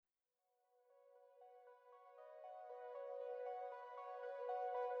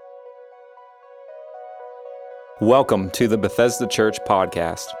Welcome to the Bethesda Church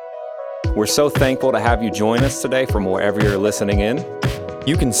podcast. We're so thankful to have you join us today from wherever you're listening in.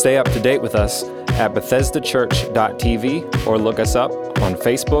 You can stay up to date with us at BethesdaChurch.tv or look us up on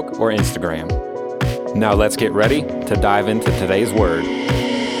Facebook or Instagram. Now let's get ready to dive into today's word.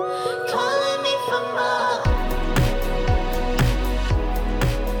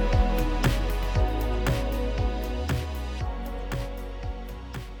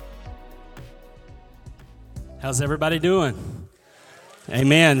 How's everybody doing?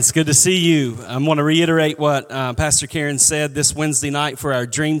 Amen. It's good to see you. I want to reiterate what Pastor Karen said this Wednesday night for our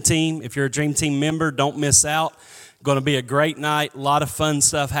Dream Team. If you're a Dream Team member, don't miss out. Going to be a great night. A lot of fun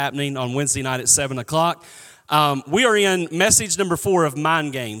stuff happening on Wednesday night at 7 o'clock. We are in message number 4 of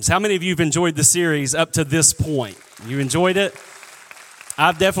Mind Games. How many of you have enjoyed the series up to this point? You enjoyed it?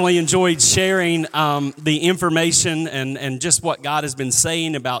 I've definitely enjoyed sharing the information and just what God has been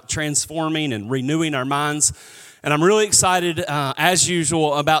saying about transforming and renewing our minds. And I'm really excited, as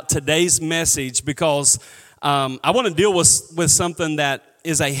usual, about today's message because I want to deal with something that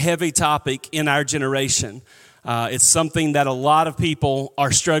is a heavy topic in our generation. It's something that a lot of people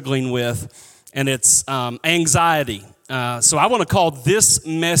are struggling with, and it's anxiety. So I want to call this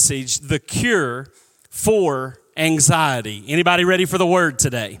message the cure for anxiety. Anybody ready for the word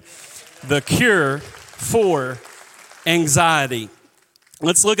today? The cure for anxiety.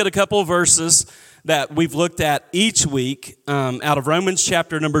 Let's look at a couple of verses that we've looked at each week out of Romans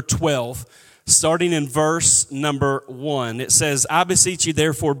chapter number 12, starting in verse number 1. It says, I beseech you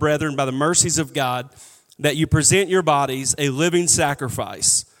therefore, brethren, by the mercies of God, that you present your bodies a living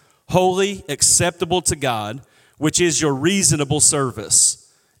sacrifice, holy, acceptable to God, which is your reasonable service.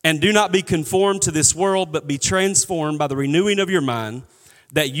 And do not be conformed to this world, but be transformed by the renewing of your mind,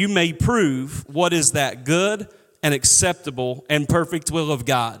 that you may prove what is that good and acceptable and perfect will of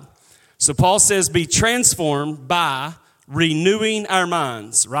God. So Paul says, be transformed by renewing our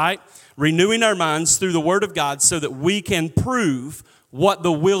minds, right? Renewing our minds through the Word of God so that we can prove what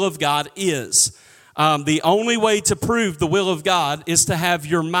the will of God is. The only way to prove the will of God is to have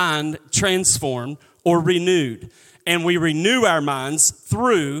your mind transformed or renewed. And we renew our minds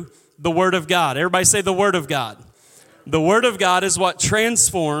through the Word of God. Everybody say the Word of God. The Word of God is what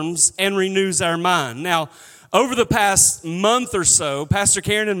transforms and renews our mind. Now, over the past month or so, Pastor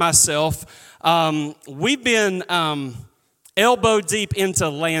Karen and myself, we've been elbow deep into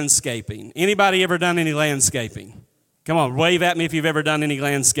landscaping. Anybody ever done any landscaping? Come on, wave at me if you've ever done any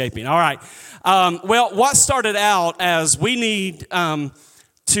landscaping. All right. Well, what started out as we need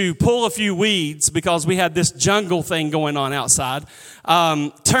to pull a few weeds because we had this jungle thing going on outside,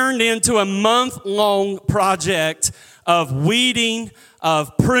 turned into a month-long project of weeding,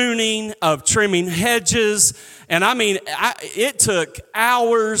 of pruning, of trimming hedges. And I mean, it took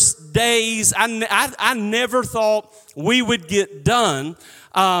hours, days. I never thought we would get done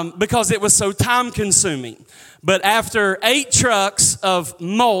because it was so time-consuming. But after 8 truckloads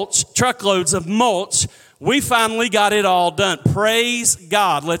of mulch, we finally got it all done. Praise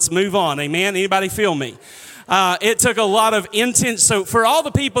God. Let's move on. Amen. Anybody feel me? It took a lot of intense. So for all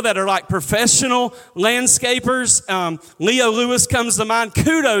the people that are like professional landscapers, Leo Lewis comes to mind.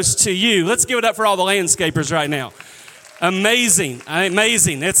 Kudos to you. Let's give it up for all the landscapers right now. Amazing.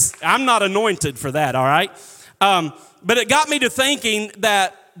 Amazing. I'm not anointed for that. All right. But it got me to thinking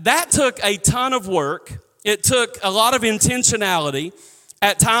that took a ton of work. It took a lot of intentionality.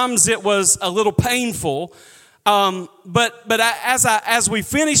 At times it was a little painful, but as we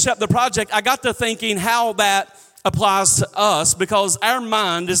finished up the project, I got to thinking how that applies to us because our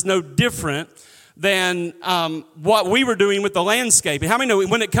mind is no different than what we were doing with the landscaping. How many know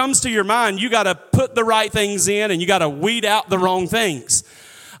when it comes to your mind, you got to put the right things in and you got to weed out the wrong things,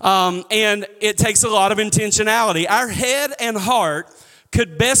 and it takes a lot of intentionality. Our head and heart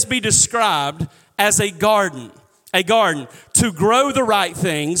could best be described as a garden. A garden. To grow the right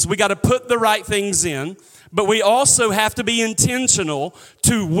things, we got to put the right things in, but we also have to be intentional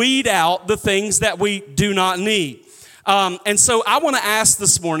to weed out the things that we do not need. And so I want to ask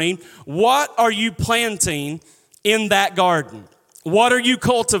this morning, what are you planting in that garden? What are you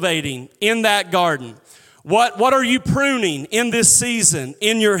cultivating in that garden? What are you pruning in this season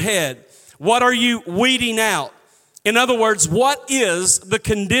in your head? What are you weeding out? In other words, what is the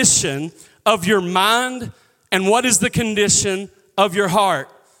condition of your mind? And what is the condition of your heart?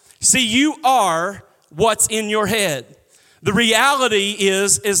 See, you are what's in your head. The reality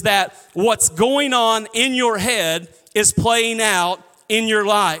is that what's going on in your head is playing out in your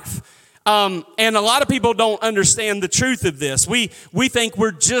life. And a lot of people don't understand the truth of this. We think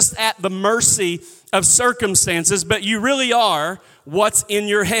we're just at the mercy of circumstances, but you really are what's in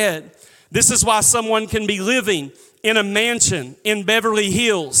your head. This is why someone can be living in a mansion in Beverly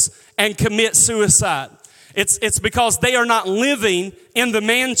Hills and commit suicide. It's because they are not living in the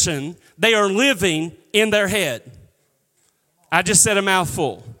mansion, they are living in their head. I just said a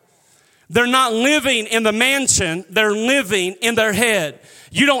mouthful. They're not living in the mansion, they're living in their head.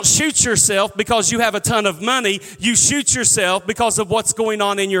 You don't shoot yourself because you have a ton of money. You shoot yourself because of what's going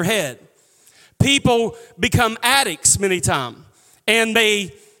on in your head. People become addicts many times, and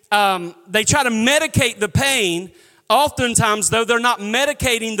they try to medicate the pain. Oftentimes, though, they're not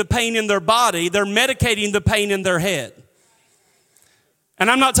medicating the pain in their body, they're medicating the pain in their head.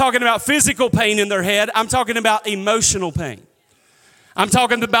 And I'm not talking about physical pain in their head, I'm talking about emotional pain. I'm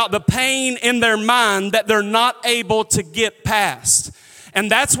talking about the pain in their mind that they're not able to get past. And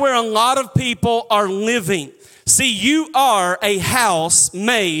that's where a lot of people are living. See, you are a house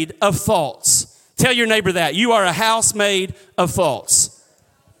made of thoughts. Tell your neighbor that. You are a house made of thoughts.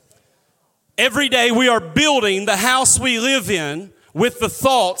 Every day we are building the house we live in with the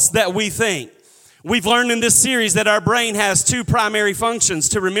thoughts that we think. We've learned in this series that our brain has two primary functions: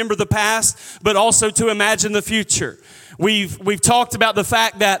 to remember the past, but also to imagine the future. We've talked about the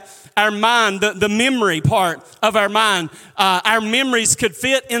fact that our mind, the memory part of our mind, our memories could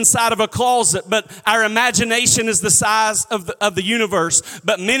fit inside of a closet, but our imagination is the size of the universe.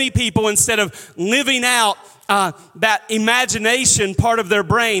 But many people, instead of living out that imagination part of their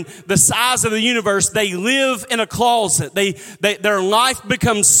brain, the size of the universe, they live in a closet. Their life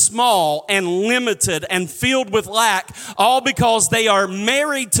becomes small and limited and filled with lack, all because they are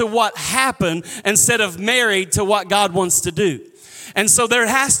married to what happened instead of married to what God wants to do. And so there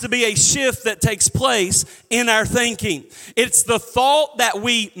has to be a shift that takes place in our thinking. It's the thought that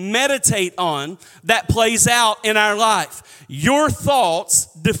we meditate on that plays out in our life. Your thoughts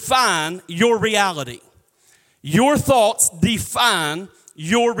define your reality. Your thoughts define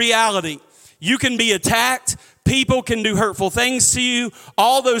your reality. You can be attacked. People can do hurtful things to you.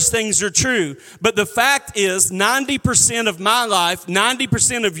 All those things are true. But the fact is, 90% of my life,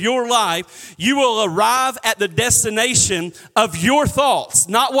 90% of your life, you will arrive at the destination of your thoughts,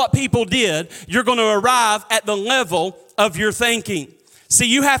 not what people did. You're going to arrive at the level of your thinking. See,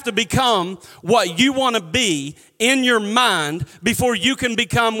 you have to become what you want to be in your mind before you can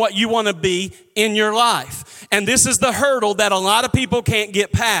become what you want to be in your life. And this is the hurdle that a lot of people can't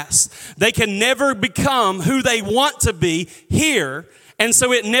get past. They can never become who they want to be here, and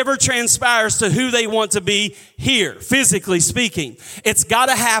so it never transpires to who they want to be here, physically speaking. It's got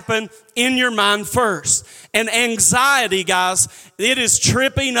to happen in your mind first. And anxiety, guys, it is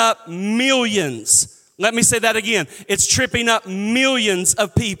tripping up millions. Let me say that again. It's tripping up millions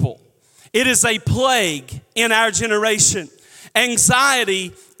of people. It is a plague in our generation.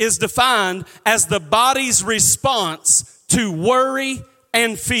 Anxiety is defined as the body's response to worry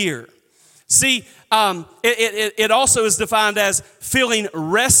and fear. See, it also is defined as feeling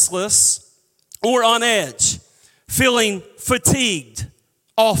restless or on edge, feeling fatigued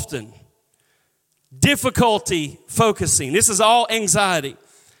often, difficulty focusing. This is all anxiety.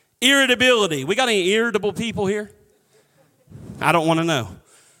 Irritability. We got any irritable people here? I don't want to know.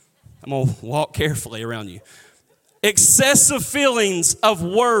 I'm going to walk carefully around you. Excessive feelings of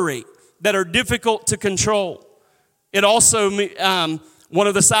worry that are difficult to control. It also, one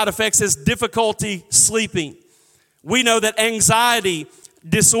of the side effects is difficulty sleeping. We know that anxiety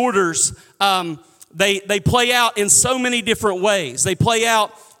disorders, they play out in so many different ways. They play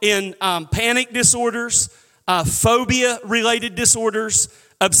out in panic disorders, phobia-related disorders,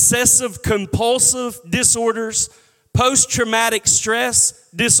 obsessive compulsive disorders, post-traumatic stress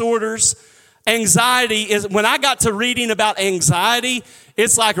disorders. Anxiety is, when I got to reading about anxiety,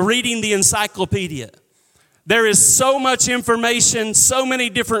 it's like reading the encyclopedia. There is so much information, so many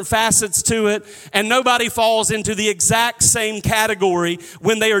different facets to it, and nobody falls into the exact same category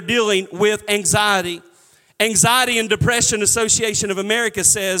when they are dealing with anxiety. Anxiety and Depression Association of America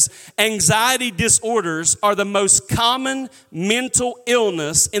says anxiety disorders are the most common mental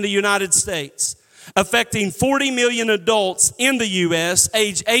illness in the United States, affecting 40 million adults in the U.S.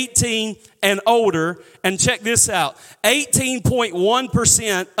 age 18 and older. And check this out,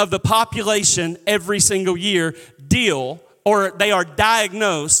 18.1% of the population every single year they are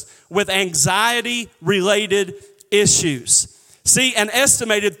diagnosed with anxiety-related issues. See, an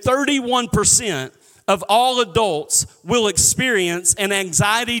estimated 31% of all adults will experience an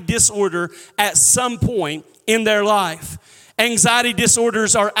anxiety disorder at some point in their life. Anxiety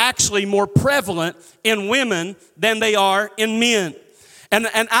disorders are actually more prevalent in women than they are in men. And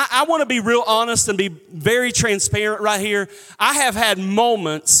I want to be real honest and be very transparent right here. I have had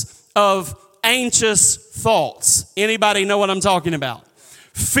moments of anxious thoughts. Anybody know what I'm talking about?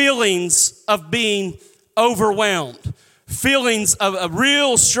 feelings of being overwhelmed, feelings of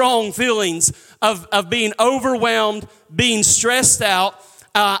real strong feelings of being overwhelmed, being stressed out.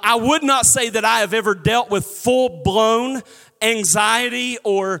 I would not say that I have ever dealt with full-blown anxiety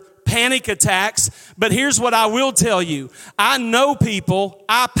or panic attacks, but here's what I will tell you. I know people,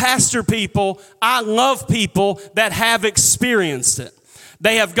 I pastor people, I love people that have experienced it.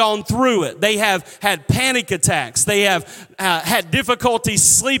 They have gone through it. They have had panic attacks. They have had difficulty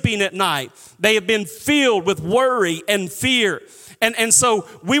sleeping at night. They have been filled with worry and fear. And so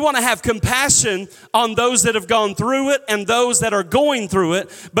we want to have compassion on those that have gone through it and those that are going through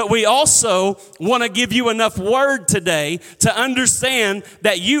it. But we also want to give you enough word today to understand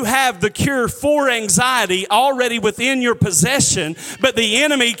that you have the cure for anxiety already within your possession. But the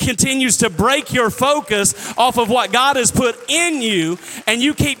enemy continues to break your focus off of what God has put in you. And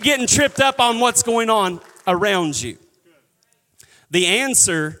you keep getting tripped up on what's going on around you. The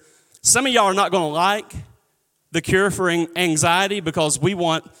answer, some of y'all are not going to like the cure for anxiety because we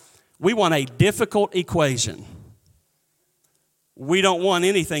want a difficult equation. We don't want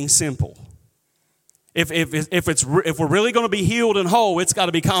anything simple. If we're really going to be healed and whole, it's got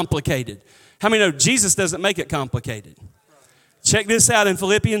to be complicated. How many know Jesus doesn't make it complicated? Check this out in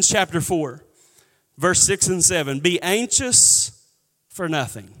Philippians chapter 4, verse 6 and 7. Be anxious for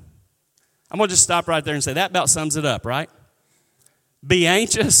nothing. I'm going to just stop right there and say that about sums it up, right? Be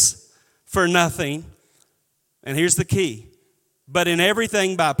anxious for nothing. And here's the key. But in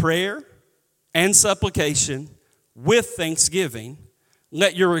everything by prayer and supplication with thanksgiving,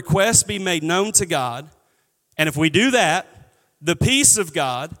 let your requests be made known to God. And if we do that, the peace of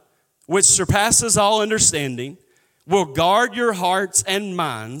God, which surpasses all understanding, will guard your hearts and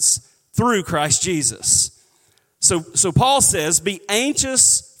minds through Christ Jesus. So Paul says, be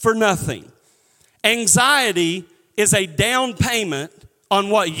anxious for nothing. Anxiety is a down payment on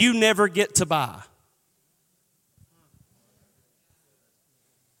what you never get to buy.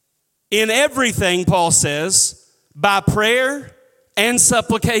 In everything, Paul says, by prayer and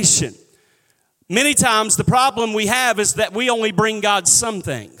supplication. Many times the problem we have is that we only bring God some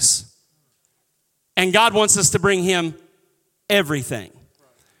things. And God wants us to bring Him everything.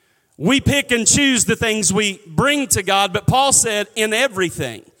 We pick and choose the things we bring to God, but Paul said in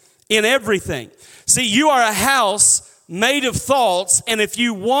everything. In everything. See, you are a house made of thoughts, and if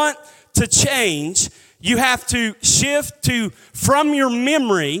you want to change, you have to shift from your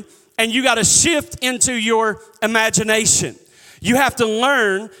memory, and you got to shift into your imagination. You have to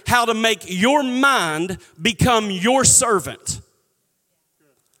learn how to make your mind become your servant.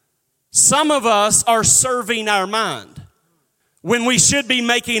 Some of us are serving our mind when we should be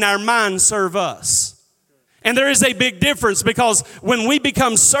making our mind serve us. And there is a big difference because when we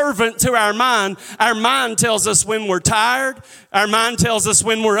become servant to our mind tells us when we're tired. Our mind tells us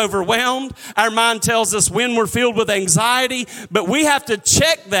when we're overwhelmed. Our mind tells us when we're filled with anxiety. But we have to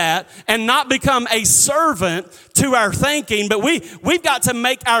check that and not become a servant to our thinking. But we've got to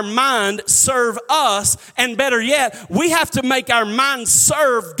make our mind serve us. And better yet, we have to make our mind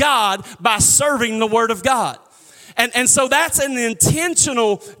serve God by serving the Word of God. And so that's an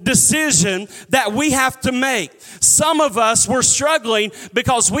intentional decision that we have to make. Some of us, we're struggling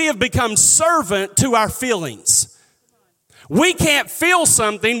because we have become servant to our feelings. We can't feel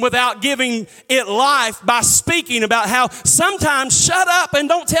something without giving it life by speaking about how sometimes shut up and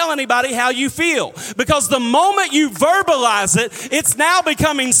don't tell anybody how you feel. Because the moment you verbalize it, it's now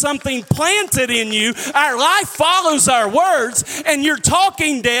becoming something planted in you. Our life follows our words, and you're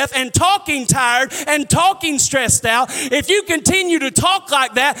talking death and talking tired and talking stressed out. If you continue to talk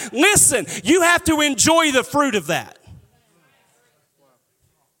like that, listen, you have to enjoy the fruit of that.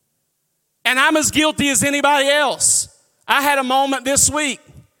 And I'm as guilty as anybody else. I had a moment this week.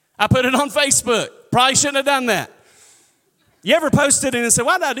 I put it on Facebook. Probably shouldn't have done that. You ever posted it and said,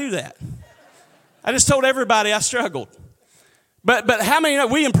 why did I do that? I just told everybody I struggled. But how many know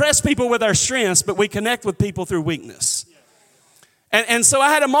we impress people with our strengths, but we connect with people through weakness? And so I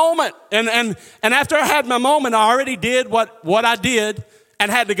had a moment. And after I had my moment, I already did what I did and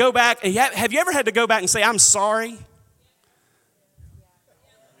had to go back. Have you ever had to go back and say, I'm sorry?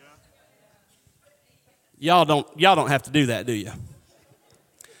 Y'all don't have to do that, do you?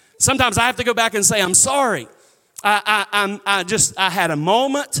 Sometimes I have to go back and say, I'm sorry. I had a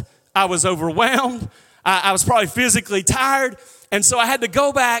moment. I was overwhelmed. I was probably physically tired. And so I had to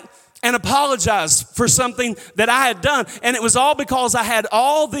go back and apologize for something that I had done. And it was all because I had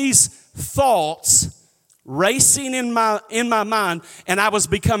all these thoughts racing in my mind, and I was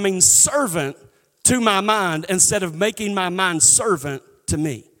becoming servant to my mind instead of making my mind servant to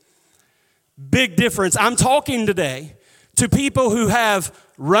me. Big difference. I'm talking today to people who have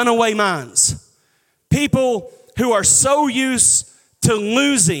runaway minds. People who are so used to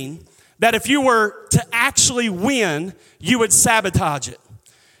losing that if you were to actually win, you would sabotage it.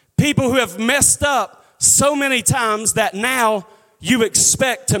 People who have messed up so many times that now you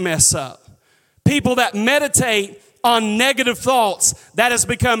expect to mess up. People that meditate on negative thoughts, that has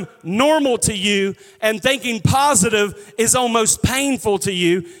become normal to you, and thinking positive is almost painful to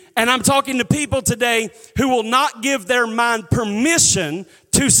you. And I'm talking to people today who will not give their mind permission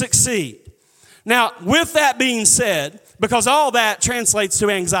to succeed. Now, with that being said, because all that translates to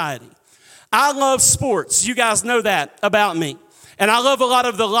anxiety, I love sports. You guys know that about me. And I love a lot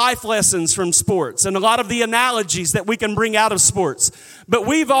of the life lessons from sports and a lot of the analogies that we can bring out of sports. But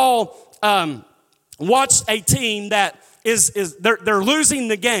we've all watched a team that they're losing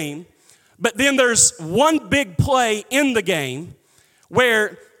the game, but then there's one big play in the game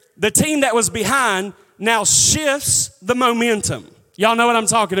where the team that was behind now shifts the momentum. Y'all know what I'm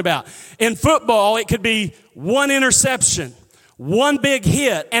talking about. In football, it could be one interception, one big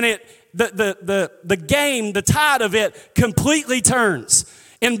hit, and the game, the tide of it completely turns.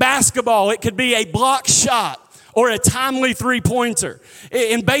 In basketball, it could be a block shot or a timely three-pointer.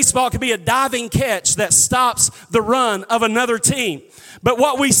 In baseball, it could be a diving catch that stops the run of another team. But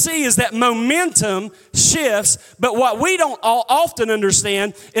what we see is that momentum shifts, but what we don't often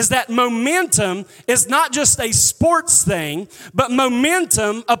understand is that momentum is not just a sports thing, but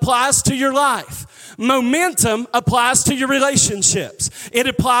momentum applies to your life. Momentum applies to your relationships. It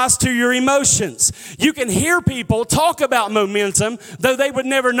applies to your emotions. You can hear people talk about momentum, though they would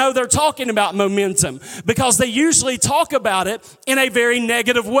never know they're talking about momentum, because they usually talk about it in a very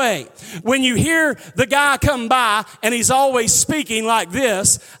negative way. When you hear the guy come by and he's always speaking like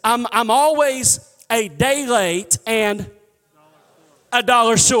this, I'm always a day late and a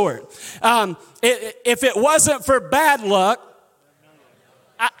dollar short. If it wasn't for bad luck,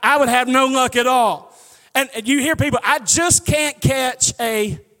 I would have no luck at all. And you hear people, I just can't catch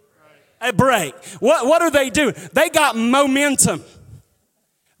a break. What are they doing? They got momentum.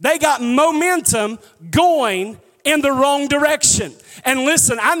 They got momentum going in the wrong direction. And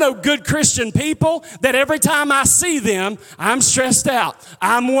listen, I know good Christian people that every time I see them, I'm stressed out.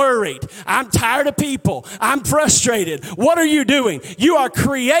 I'm worried. I'm tired of people. I'm frustrated. What are you doing? You are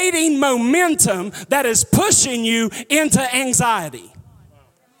creating momentum that is pushing you into anxiety.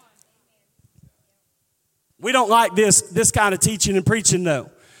 We don't like this kind of teaching and preaching, though,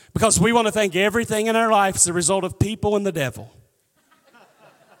 because we want to think everything in our life is the result of people and the devil.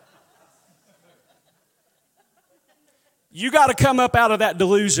 You got to come up out of that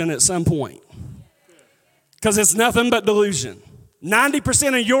delusion at some point, because it's nothing but delusion.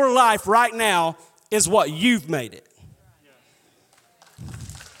 90% of your life right now is what you've made it.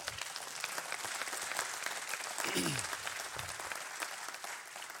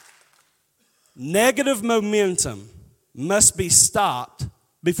 Negative momentum must be stopped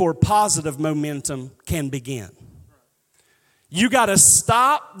before positive momentum can begin. You got to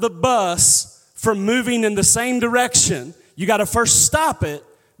stop the bus from moving in the same direction. You got to first stop it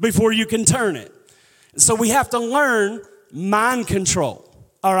before you can turn it. So we have to learn mind control,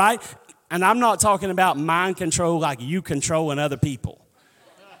 all right? And I'm not talking about mind control like you controlling other people.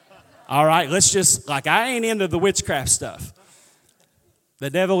 All right, let's just, I ain't into the witchcraft stuff. The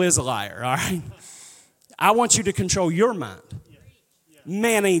devil is a liar, all right? I want you to control your mind.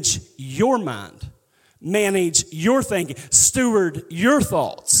 Manage your mind. Manage your thinking. Steward your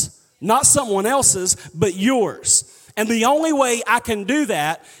thoughts. Not someone else's, but yours. And the only way I can do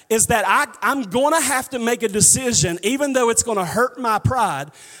that is that I'm going to have to make a decision, even though it's going to hurt my pride,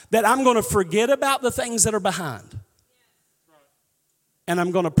 that I'm going to forget about the things that are behind. And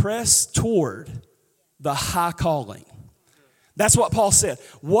I'm going to press toward the high calling. That's what Paul said.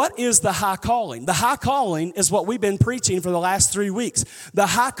 What is the high calling? The high calling is what we've been preaching for the last 3 weeks. The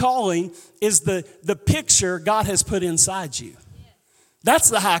high calling is the picture God has put inside you. That's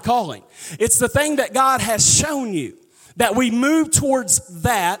the high calling. It's the thing that God has shown you, that we move towards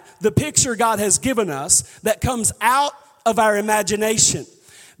that, the picture God has given us that comes out of our imagination.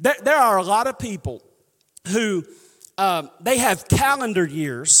 There are a lot of people who they have calendar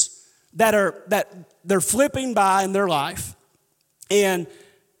years that they're flipping by in their life. And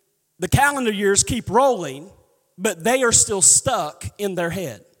the calendar years keep rolling, but they are still stuck in their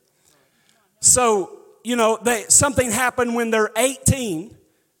head. So, something happened when they're 18,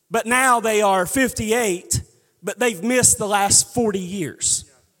 but now they are 58, but they've missed the last 40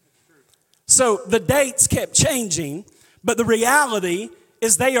 years. So the dates kept changing, but the reality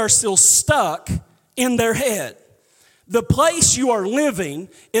is they are still stuck in their head. The place you are living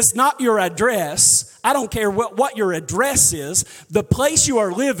is not your address. I don't care what your address is. The place you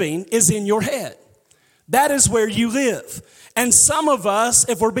are living is in your head. That is where you live. And some of us,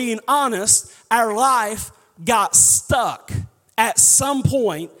 if we're being honest, our life got stuck at some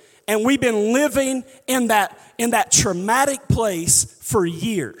point, and we've been living in that traumatic place for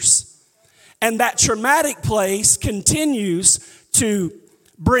years. And that traumatic place continues to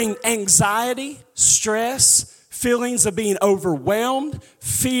bring anxiety, stress, feelings of being overwhelmed,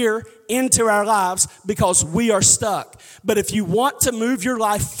 fear into our lives because we are stuck. But if you want to move your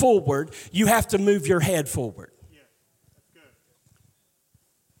life forward, you have to move your head forward. Yeah, that's good.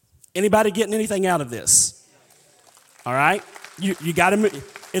 Anybody getting anything out of this? All right? You got to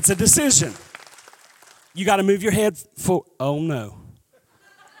move. It's a decision. You got to move your head forward. Oh, no.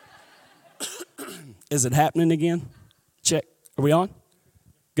 Is it happening again? Check. Are we on?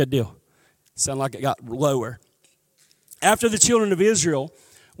 Good deal. Sound like it got lower. After the children of Israel,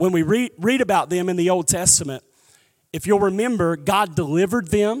 when we read about them in the Old Testament, if you'll remember, God delivered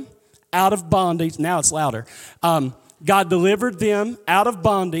them out of bondage. Now it's louder. God delivered them out of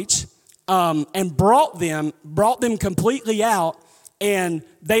bondage and brought them completely out, and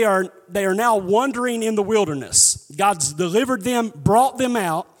they are now wandering in the wilderness. God's delivered them, brought them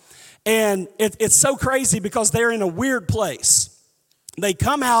out, and it's so crazy because they're in a weird place. They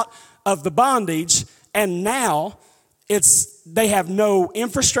come out of the bondage, and now they have no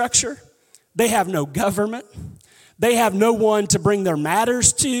infrastructure, they have no government, they have no one to bring their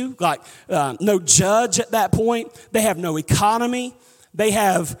matters to, like no judge at that point. They have no economy. They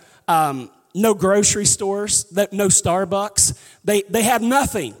have no grocery stores, no Starbucks. They have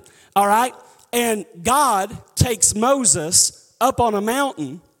nothing, all right? And God takes Moses up on a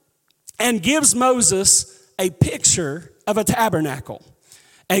mountain and gives Moses a picture of a tabernacle.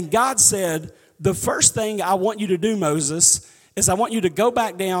 And God said, the first thing I want you to do, Moses, is I want you to go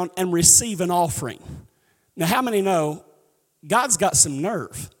back down and receive an offering. Now, how many know God's got some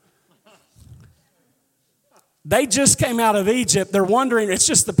nerve? They just came out of Egypt. They're wondering, it's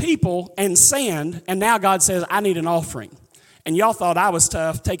just the people and sand. And now God says, I need an offering. And y'all thought I was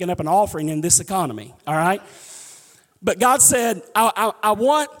tough taking up an offering in this economy, all right? But God said, I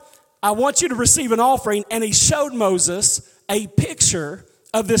want you to receive an offering. And he showed Moses a picture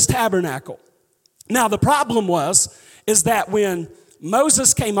of this tabernacle. Now, the problem is that when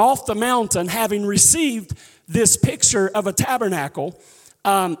Moses came off the mountain, having received this picture of a tabernacle,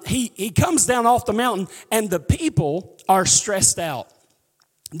 he comes down off the mountain, and the people are stressed out.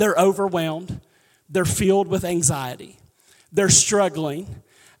 They're overwhelmed. They're filled with anxiety. They're struggling.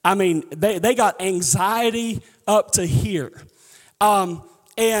 I mean, they got anxiety up to here.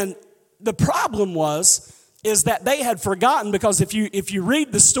 And the problem is that they had forgotten, because if you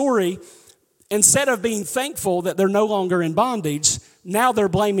read the story, instead of being thankful that they're no longer in bondage, now they're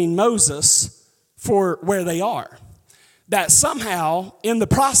blaming Moses for where they are. That somehow, in the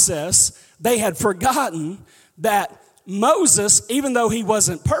process, they had forgotten that Moses, even though he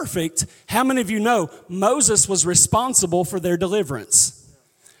wasn't perfect, how many of you know Moses was responsible for their deliverance?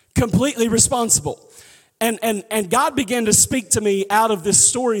 Completely responsible. And God began to speak to me out of this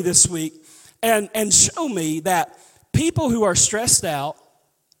story this week and show me that people who are stressed out,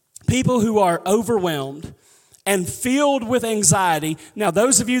 people who are overwhelmed and filled with anxiety. Now,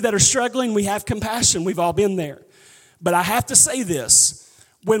 those of you that are struggling, we have compassion. We've all been there. But I have to say this.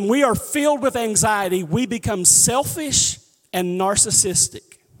 When we are filled with anxiety, we become selfish and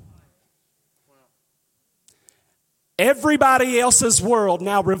narcissistic. Everybody else's world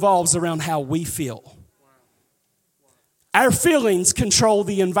now revolves around how we feel. Our feelings control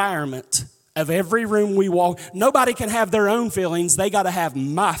the environment of every room we walk. Nobody can have their own feelings. They got to have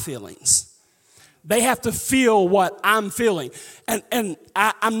my feelings. They have to feel what I'm feeling. And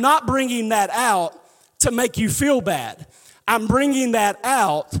I'm not bringing that out to make you feel bad. I'm bringing that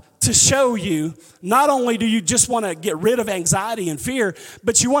out to show you not only do you just want to get rid of anxiety and fear,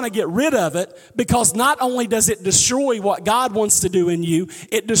 but you want to get rid of it because not only does it destroy what God wants to do in you,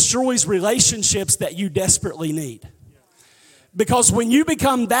 it destroys relationships that you desperately need. Because when you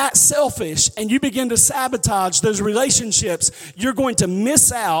become that selfish and you begin to sabotage those relationships, you're going to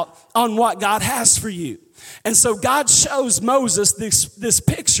miss out on what God has for you. And so God shows Moses this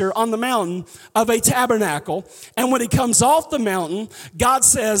picture on the mountain of a tabernacle. And when he comes off the mountain, God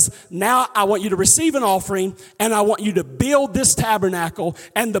says, now I want you to receive an offering and I want you to build this tabernacle.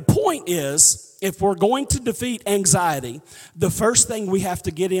 And the point is, if we're going to defeat anxiety, the first thing we have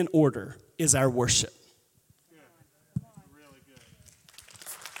to get in order is our worship.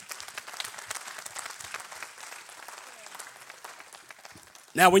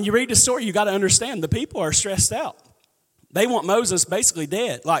 Now, when you read the story, you got to understand the people are stressed out. They want Moses basically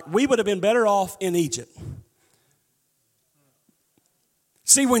dead. Like, we would have been better off in Egypt.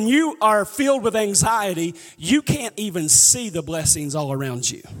 See, when you are filled with anxiety, you can't even see the blessings all around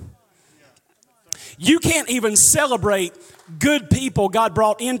you. You can't even celebrate good people God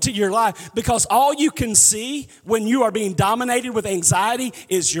brought into your life, because all you can see when you are being dominated with anxiety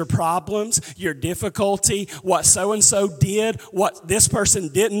is your problems, your difficulty, what so-and-so did, what this person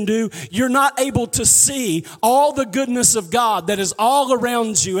didn't do. You're not able to see all the goodness of God that is all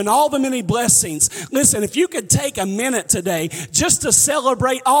around you and all the many blessings. Listen, if you could take a minute today just to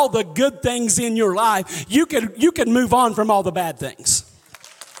celebrate all the good things in your life, you could move on from all the bad things.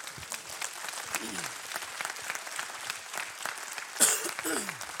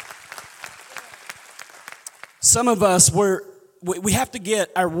 Some of us, we have to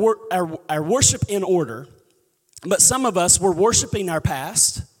get our worship in order, but some of us, we're worshiping our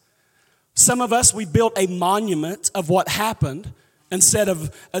past. Some of us, we built a monument of what happened instead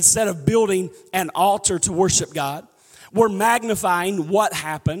of building an altar to worship God. We're magnifying what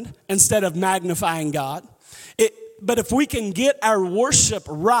happened instead of magnifying God. But if we can get our worship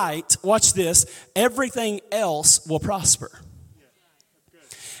right, watch this, everything else will prosper.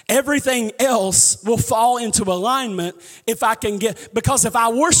 Everything else will fall into alignment because if I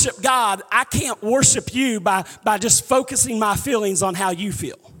worship God, I can't worship you by just focusing my feelings on how you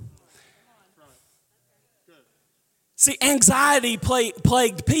feel. See, anxiety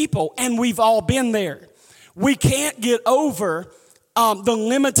plagued people, and we've all been there. We can't get over the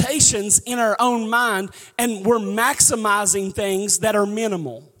limitations in our own mind, and we're maximizing things that are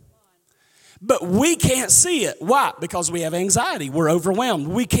minimal. But we can't see it. Why? Because we have anxiety. We're overwhelmed.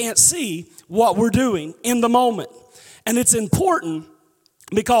 We can't see what we're doing in the moment. And it's important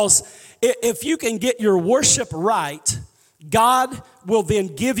because if you can get your worship right, God will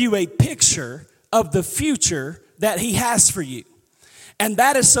then give you a picture of the future that He has for you. And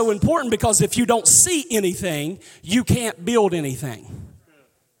that is so important because if you don't see anything, you can't build anything.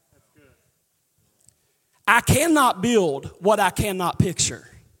 I cannot build what I cannot picture.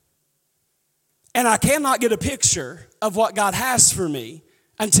 And I cannot get a picture of what God has for me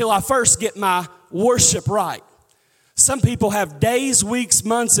until I first get my worship right. Some people have days, weeks,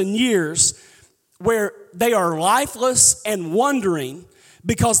 months, and years where they are lifeless and wondering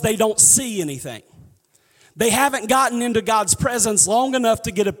because they don't see anything. They haven't gotten into God's presence long enough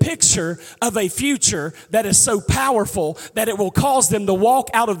to get a picture of a future that is so powerful that it will cause them to walk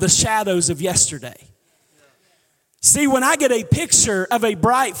out of the shadows of yesterday. See, when I get a picture of a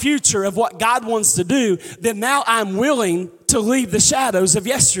bright future of what God wants to do, then now I'm willing to leave the shadows of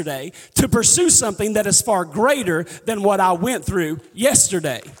yesterday to pursue something that is far greater than what I went through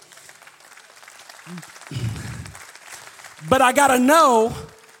yesterday. But I got to know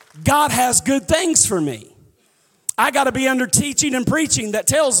God has good things for me. I got to be under teaching and preaching that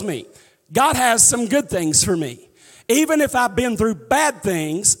tells me God has some good things for me. Even if I've been through bad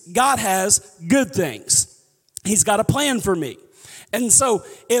things, God has good things. He's got a plan for me. And so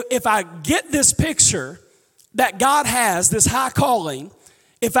if I get this picture that God has, this high calling,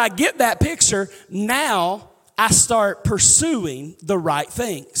 if I get that picture, now I start pursuing the right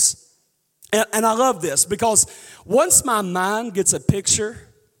things. And I love this because once my mind gets a picture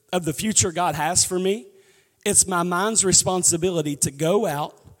of the future God has for me, it's my mind's responsibility to go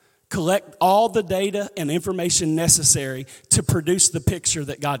out, collect all the data and information necessary to produce the picture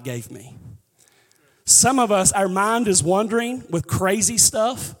that God gave me. Some of us, our mind is wandering with crazy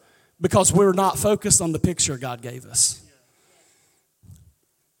stuff because we're not focused on the picture God gave us.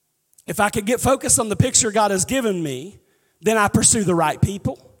 If I could get focused on the picture God has given me, then I pursue the right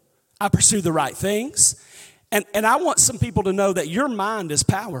people. I pursue the right things. And I want some people to know that your mind is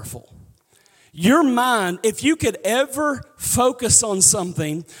powerful. Your mind, if you could ever focus on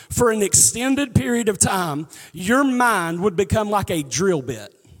something for an extended period of time, your mind would become like a drill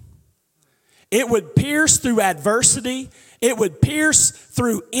bit. It would pierce through adversity. It would pierce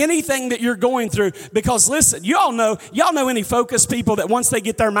through anything that you're going through. Because listen, y'all know any focused people that once they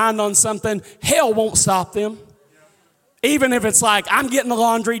get their mind on something, hell won't stop them. Even if it's like, I'm getting the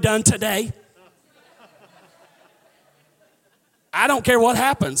laundry done today. I don't care what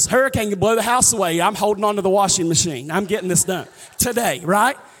happens. Hurricane can blow the house away. I'm holding on to the washing machine. I'm getting this done today,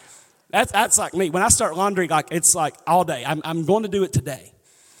 right? That's like me. When I start laundry, it's like all day. I'm going to do it today.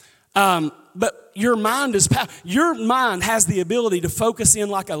 But your mind has the ability to focus in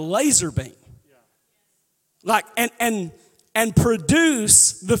like a laser beam. Like and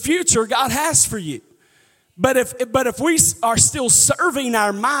produce the future God has for you. But if we are still serving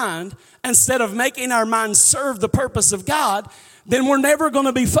our mind instead of making our mind serve the purpose of God, then we're never going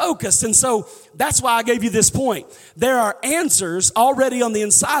to be focused. And so that's why I gave you this point. There are answers already on the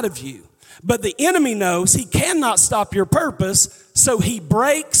inside of you, but the enemy knows he cannot stop your purpose, so he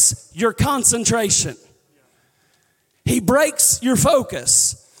breaks your concentration. He breaks your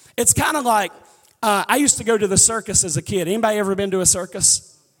focus. It's kind of like, I used to go to the circus as a kid. Anybody ever been to a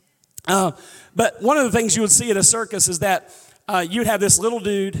circus? But one of the things you would see at a circus is that you'd have this little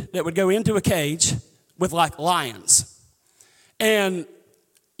dude that would go into a cage with like lions. And,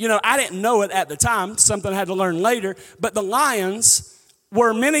 you know, I didn't know it at the time, something I had to learn later, but the lions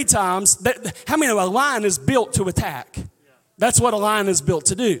were many times, how many of a lion is built to attack? That's what a lion is built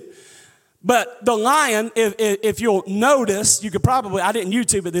to do. But the lion, if you'll notice, you could probably, I didn't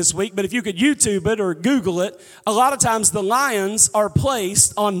YouTube it this week, but if you could YouTube it or Google it, a lot of times the lions are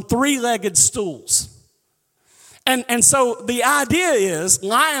placed on three-legged stools. And so the idea is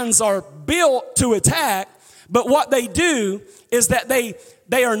lions are built to attack, but what they do is that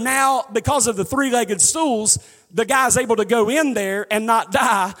they are now, because of the three-legged stools, the guy's able to go in there and not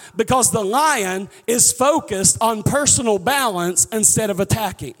die because the lion is focused on personal balance instead of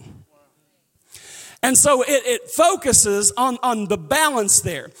attacking. And so it focuses on the balance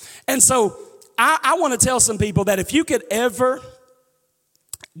there. And so I want to tell some people that if you could ever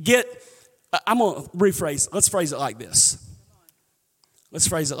get, I'm going to rephrase, let's phrase it like this. Let's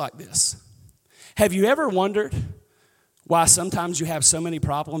phrase it like this. Have you ever wondered why sometimes you have so many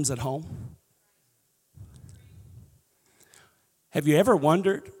problems at home? Have you ever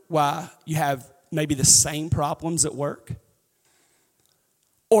wondered why you have maybe the same problems at work?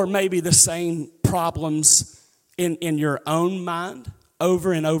 Or maybe the same problems in your own mind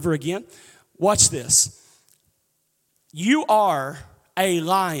over and over again? Watch this. You are a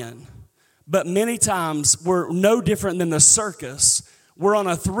lion, but many times we're no different than the circus. We're on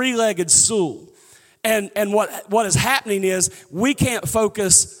a three-legged stool. And what is happening is we can't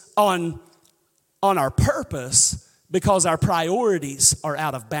focus on our purpose because our priorities are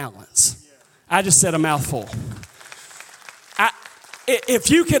out of balance. I just said a mouthful. If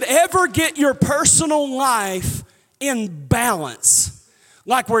you could ever get your personal life in balance,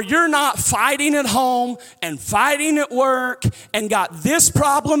 like where you're not fighting at home and fighting at work and got this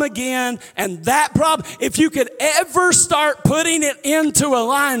problem again and that problem, if you could ever start putting it into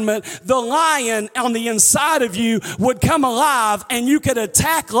alignment, the lion on the inside of you would come alive and you could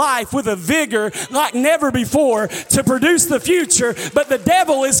attack life with a vigor like never before to produce the future, but the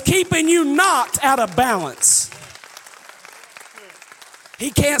devil is keeping you knocked out of balance. He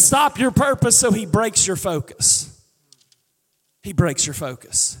can't stop your purpose, so he breaks your focus. He breaks your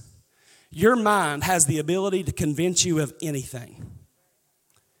focus. Your mind has the ability to convince you of anything.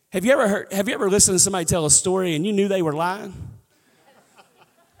 Have you ever listened to somebody tell a story and you knew they were lying?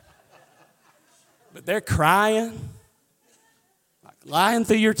 But they're crying, like lying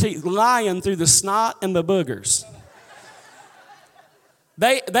through your teeth, lying through the snot and the boogers.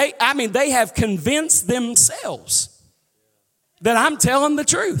 They have convinced themselves that I'm telling the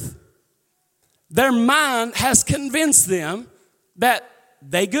truth. Their mind has convinced them that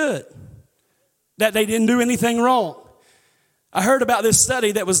they good, that they didn't do anything wrong. I heard about this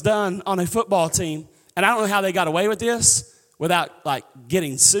study that was done on a football team, and I don't know how they got away with this without like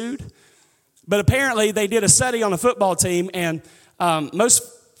getting sued, but apparently they did a study on a football team, and most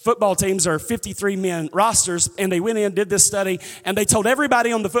football teams are 53-man rosters, and they went in, did this study, and they told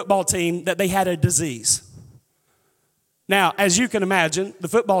everybody on the football team that they had a disease. Now, as you can imagine, the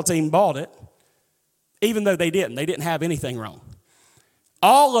football team bought it, even though they didn't have anything wrong.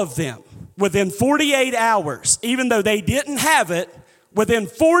 All of them, within 48 hours, even though they didn't have it, within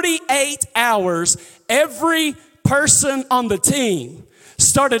 48 hours, every person on the team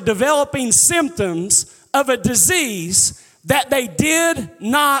started developing symptoms of a disease that they did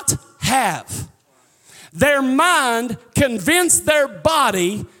not have. Their mind convinced their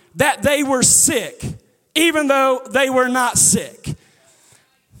body that they were sick, even though they were not sick.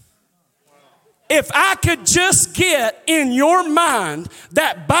 If I could just get in your mind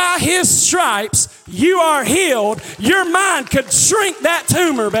that by his stripes you are healed, your mind could shrink that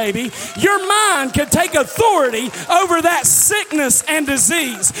tumor, baby. Your mind could take authority over that sickness and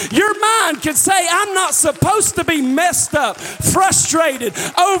disease. Your mind could say, I'm not supposed to be messed up, frustrated,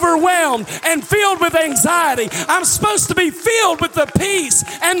 overwhelmed, and filled with anxiety. I'm supposed to be filled with the peace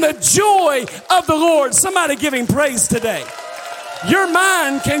and the joy of the Lord. Somebody give him praise today. Your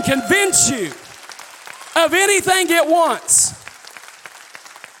mind can convince you of anything it wants.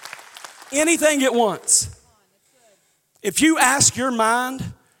 Anything it wants. If you ask your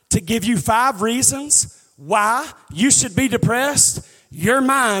mind to give you 5 reasons why you should be depressed, your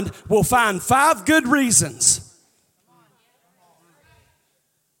mind will find 5 good reasons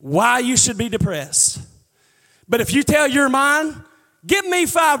why you should be depressed. But if you tell your mind, give me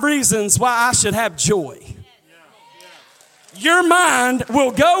 5 reasons why I should have joy, your mind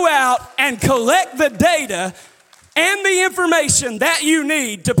will go out and collect the data and the information that you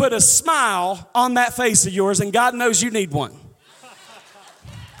need to put a smile on that face of yours, and God knows you need one.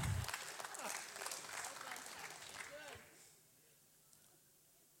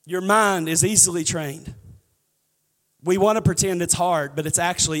 Your mind is easily trained. We want to pretend it's hard, but it's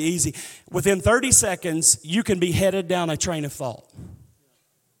actually easy. Within 30 seconds, you can be headed down a train of thought.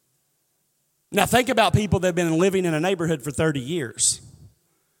 Now, think about people that have been living in a neighborhood for 30 years.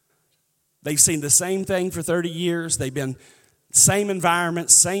 They've seen the same thing for 30 years. They've been same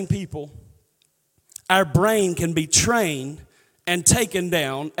environment, same people. Our brain can be trained and taken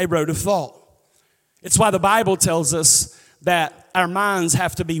down a road of thought. It's why the Bible tells us that our minds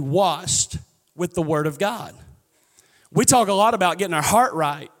have to be washed with the Word of God. We talk a lot about getting our heart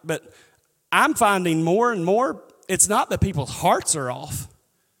right, but I'm finding more and more, it's not that people's hearts are off,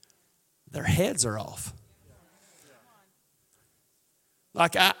 their heads are off.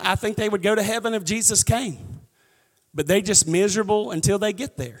 Like, I think they would go to heaven if Jesus came, but they just miserable until they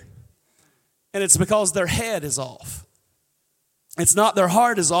get there. And it's because their head is off. It's not their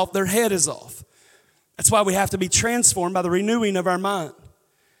heart is off, their head is off. That's why we have to be transformed by the renewing of our mind.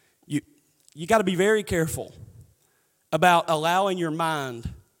 You got to be very careful about allowing your mind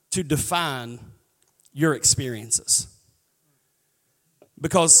to define your experiences.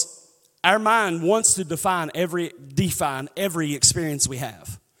 Because our mind wants to define every experience we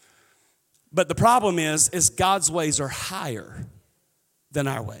have. But the problem is God's ways are higher than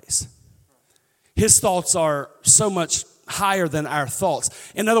our ways. His thoughts are so much higher than our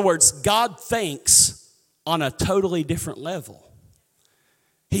thoughts. In other words, God thinks on a totally different level.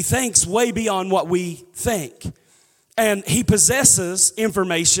 He thinks way beyond what we think. And he possesses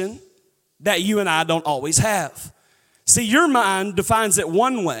information that you and I don't always have. See, your mind defines it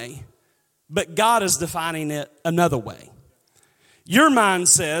one way, but God is defining it another way. Your mind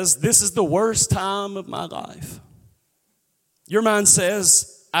says, this is the worst time of my life. Your mind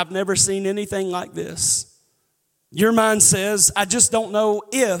says, I've never seen anything like this. Your mind says, I just don't know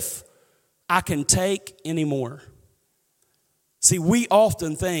if I can take any more. See, we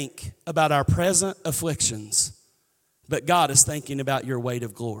often think about our present afflictions, but God is thinking about your weight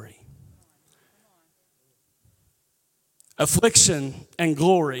of glory. Affliction and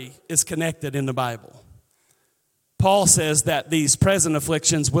glory is connected in the Bible. Paul says that these present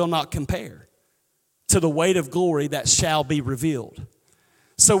afflictions will not compare to the weight of glory that shall be revealed.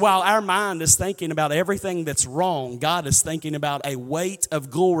 So while our mind is thinking about everything that's wrong, God is thinking about a weight of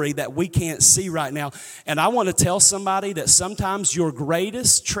glory that we can't see right now. And I want to tell somebody that sometimes your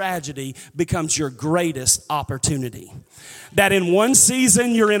greatest tragedy becomes your greatest opportunity. That in one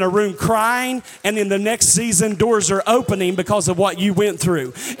season you're in a room crying, and in the next season doors are opening because of what you went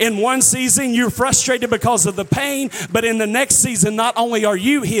through. In one season you're frustrated because of the pain, but in the next season not only are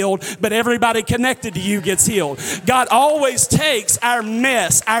you healed, but everybody connected to you gets healed. God always takes our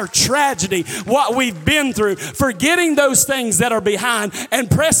mess, our tragedy, what we've been through, forgetting those things that are behind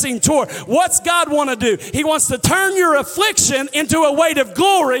and pressing toward. What's God want to do? He wants to turn your affliction into a weight of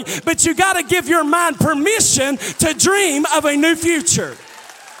glory, but you got to give your mind permission to dream of a new future.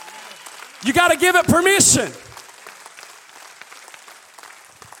 You got to give it permission.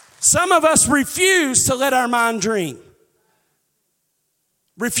 Some of us refuse to let our mind dream.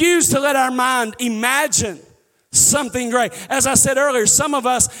 Refuse to let our mind imagine something great. As I said earlier, some of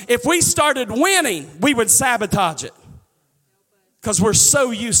us, if we started winning, we would sabotage it because we're so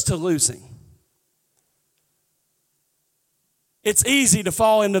used to losing. It's easy to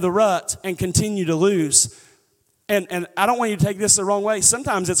fall into the rut and continue to lose. And I don't want you to take this the wrong way.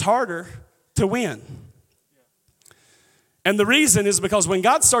 Sometimes it's harder to win. And the reason is because when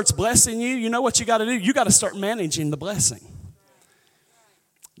God starts blessing you, you know what you got to do? You got to start managing the blessing.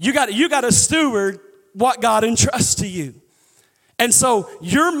 You got to steward what God entrusts to you. And so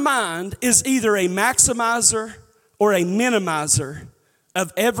your mind is either a maximizer or a minimizer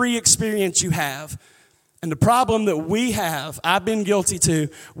of every experience you have. And the problem that we have, I've been guilty too,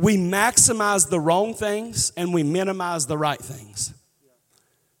 we maximize the wrong things and we minimize the right things.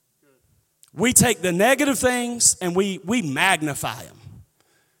 We take the negative things and we magnify them.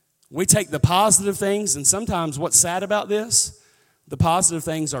 We take the positive things, and sometimes what's sad about this, the positive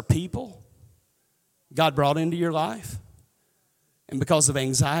things are people God brought into your life. And because of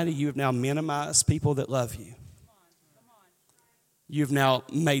anxiety, you have now minimized people that love you. You've now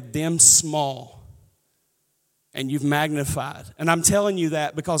made them small. And you've magnified. And I'm telling you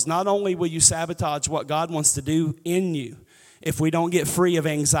that because not only will you sabotage what God wants to do in you, if we don't get free of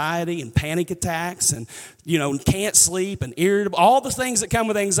anxiety and panic attacks and, can't sleep and irritable, all the things that come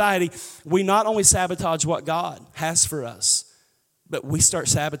with anxiety, we not only sabotage what God has for us, but we start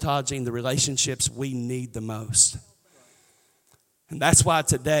sabotaging the relationships we need the most. And that's why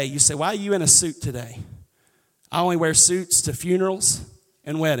today, you say, why are you in a suit today? I only wear suits to funerals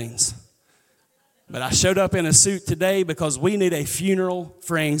and weddings. But I showed up in a suit today because we need a funeral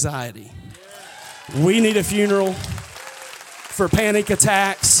for anxiety. We need a funeral for panic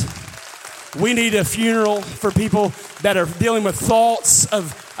attacks. We need a funeral for people that are dealing with thoughts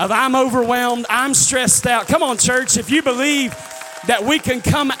of I'm overwhelmed, I'm stressed out. Come on, church, if you believe that we can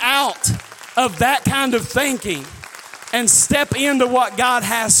come out of that kind of thinking and step into what God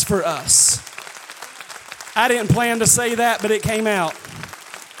has for us. I didn't plan to say that, but it came out.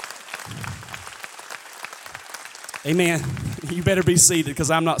 Amen. You better be seated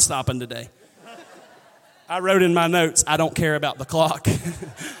because I'm not stopping today. I wrote in my notes, I don't care about the clock.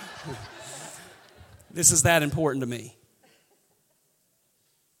 This is that important to me.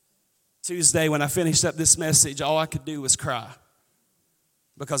 Tuesday, when I finished up this message, all I could do was cry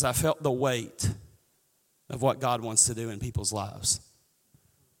because I felt the weight of what God wants to do in people's lives.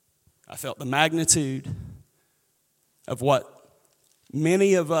 I felt the magnitude of what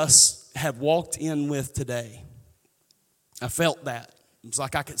many of us have walked in with today. I felt that. It was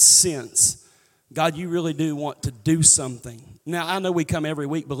like I could sense, God, you really do want to do something. Now, I know we come every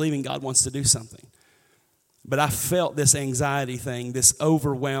week believing God wants to do something. But I felt this anxiety thing, this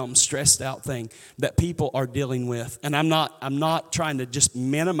overwhelmed, stressed out thing that people are dealing with. And I'm not trying to just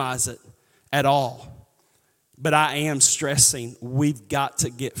minimize it at all. But I am stressing we've got to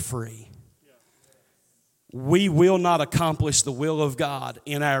get free. We will not accomplish the will of God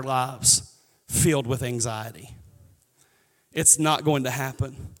in our lives filled with anxiety. It's not going to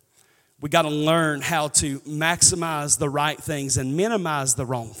happen. We got to learn how to maximize the right things and minimize the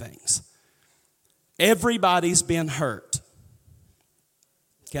wrong things. Everybody's been hurt.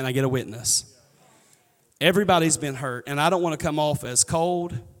 Can I get a witness? Everybody's been hurt. And I don't want to come off as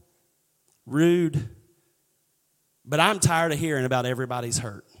cold, rude, but I'm tired of hearing about everybody's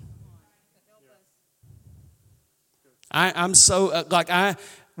hurt. I'm so,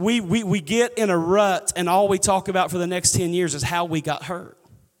 we get in a rut and all we talk about for the next 10 years is how we got hurt.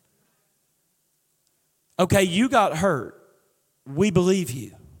 Okay, you got hurt. We believe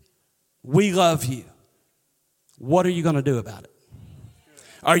you. We love you. What are you going to do about it?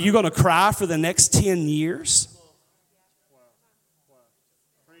 Are you going to cry for the next 10 years?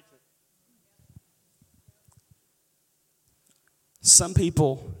 Some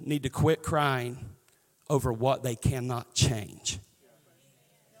people need to quit crying over what they cannot change.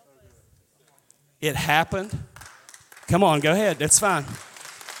 It happened. Come on, go ahead. That's fine.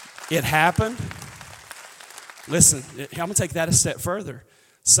 It happened. Listen, I'm going to take that a step further.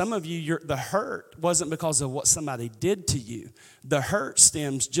 Some of you, the hurt wasn't because of what somebody did to you. The hurt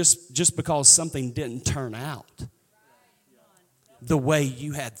stems just because something didn't turn out the way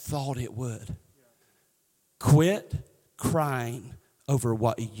you had thought it would. Quit crying over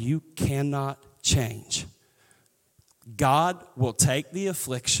what you cannot change. God will take the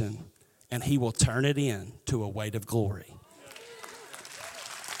affliction and He will turn it into a weight of glory.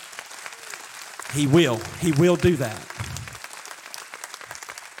 He will. He will do that.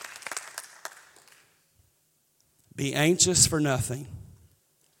 Be anxious for nothing,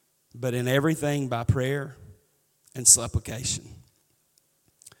 but in everything by prayer and supplication.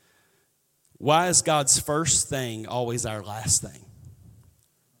 Why is God's first thing always our last thing?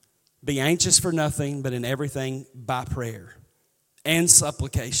 Be anxious for nothing, but in everything by prayer and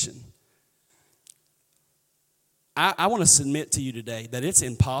supplication. I want to submit to you today that it's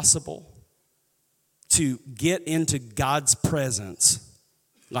impossible to get into God's presence,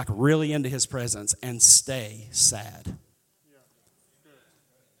 like really into His presence, and stay sad.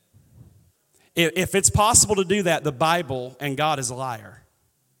 If it's possible to do that, the Bible and God is a liar.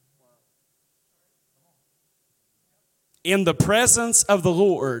 In the presence of the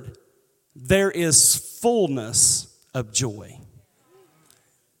Lord, there is fullness of joy.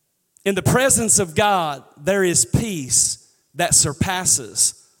 In the presence of God, there is peace that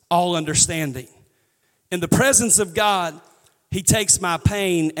surpasses all understanding. In the presence of God, He takes my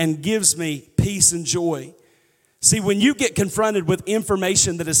pain and gives me peace and joy. See, when you get confronted with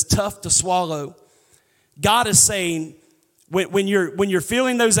information that is tough to swallow, God is saying, when you're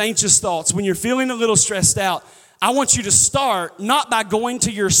feeling those anxious thoughts, when you're feeling a little stressed out, I want you to start not by going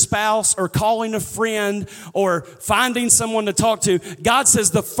to your spouse or calling a friend or finding someone to talk to. God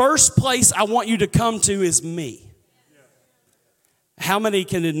says the first place I want you to come to is me. How many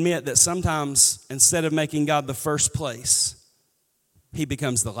can admit that sometimes instead of making God the first place, he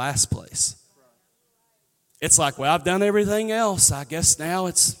becomes the last place. It's like, well, I've done everything else. I guess now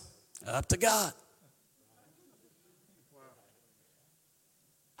it's up to God.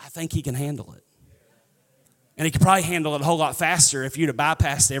 I think he can handle it. And he could probably handle it a whole lot faster if you'd have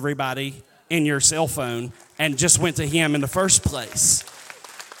bypassed everybody in your cell phone and just went to him in the first place.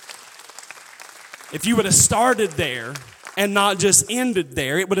 If you would have started there and not just ended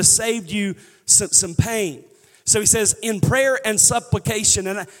there, it would have saved you some pain. So he says, in prayer and supplication.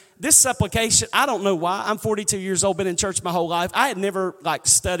 And this supplication, I don't know why. I'm 42 years old, been in church my whole life. I had never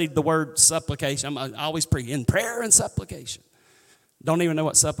studied the word supplication. I always pray in prayer and supplication. Don't even know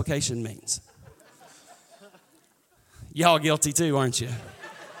what supplication means. Y'all guilty too, aren't you?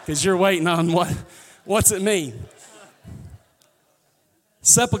 Because you're waiting on what's it mean?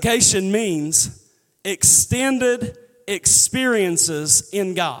 Supplication means extended experiences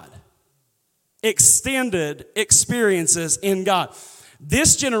in God. Extended experiences in God.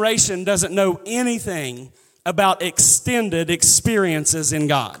 This generation doesn't know anything about extended experiences in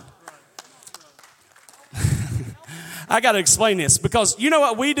God. I got to explain this because you know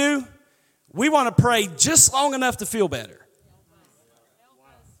what we do? We want to pray just long enough to feel better.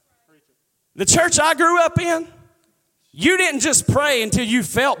 The church I grew up in, you didn't just pray until you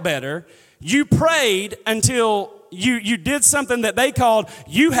felt better. You prayed until you did something that they called,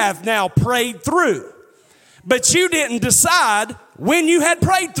 you have now prayed through. But you didn't decide when you had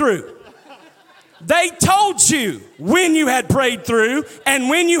prayed through. They told you when you had prayed through and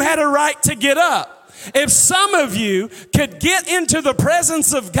when you had a right to get up. If some of you could get into the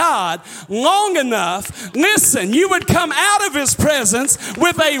presence of God long enough, listen, you would come out of his presence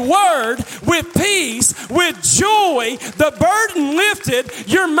with a word, with peace, with joy, the burden lifted,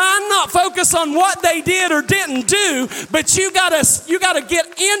 your mind not focused on what they did or didn't do, but you gotta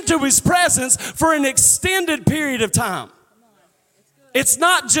get into his presence for an extended period of time. It's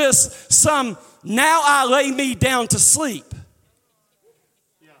not just some, now I lay me down to sleep.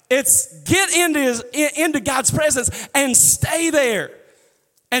 It's get into God's presence and stay there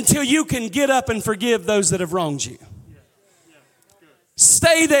until you can get up and forgive those that have wronged you.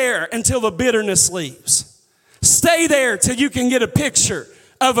 Stay there until the bitterness leaves. Stay there till you can get a picture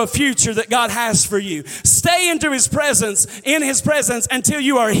of a future that God has for you. Stay in his presence until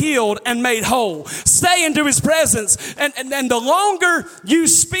you are healed and made whole. Stay into his presence. And the longer you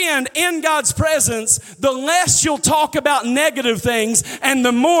spend in God's presence, the less you'll talk about negative things and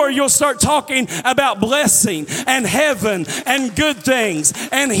the more you'll start talking about blessing and heaven and good things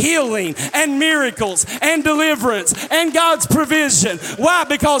and healing and miracles and deliverance and God's provision. Why?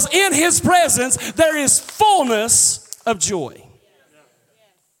 Because in his presence, there is fullness of joy.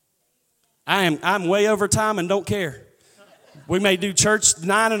 I'm way over time and don't care. We may do church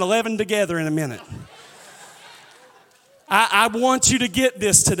 9 and 11 together in a minute. I want you to get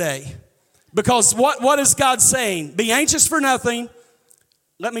this today. Because what is God saying? Be anxious for nothing.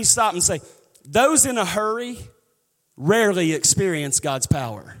 Let me stop and say, those in a hurry rarely experience God's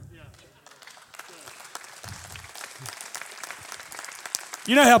power.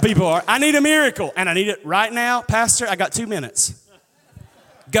 You know how people are. I need a miracle and I need it right now. Pastor, I got 2 minutes.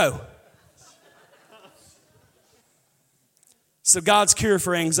 Go. So God's cure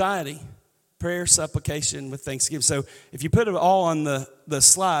for anxiety, prayer, supplication with thanksgiving. So if you put it all on the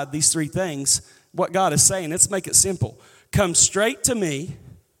slide, these 3 things, what God is saying, let's make it simple. Come straight to me.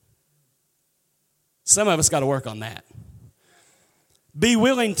 Some of us got to work on that. Be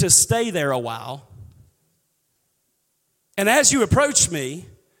willing to stay there a while. And as you approach me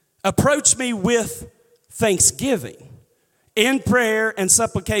with thanksgiving, in prayer and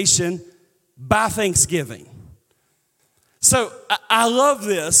supplication by thanksgiving. So I love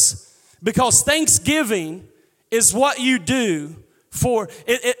this because thanksgiving is what you do for,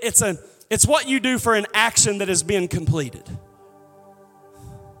 it's what you do for an action that has been completed.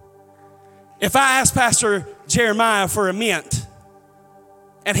 If I ask Pastor Jeremiah for a mint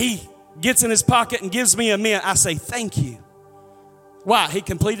and he gets in his pocket and gives me a mint, I say, thank you. Why? He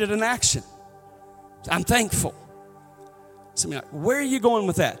completed an action. I'm thankful. So I'm like, where are you going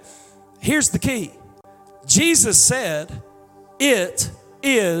with that? Here's the key. Jesus said, it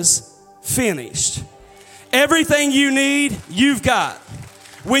is finished. Everything you need, you've got.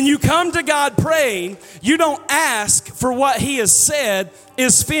 When you come to God praying, you don't ask for what he has said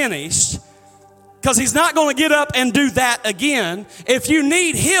is finished because he's not going to get up and do that again. If you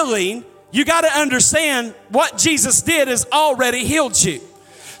need healing, you got to understand what Jesus did has already healed you.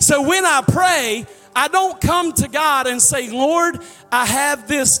 So when I pray, I don't come to God and say, Lord, I have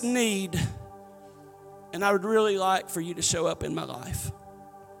this need. And I would really like for you to show up in my life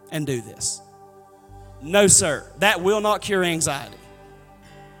and do this. No, sir. That will not cure anxiety.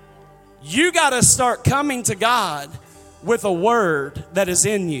 You got to start coming to God with a word that is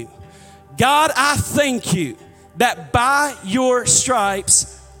in you. God, I thank you that by your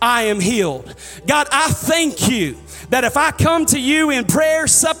stripes I am healed. God, I thank you that if I come to you in prayer,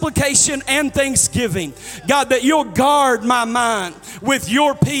 supplication, and thanksgiving, God, that you'll guard my mind with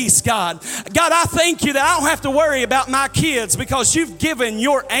your peace, God. God, I thank you that I don't have to worry about my kids because you've given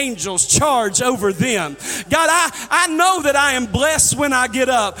your angels charge over them. God, I know that I am blessed when I get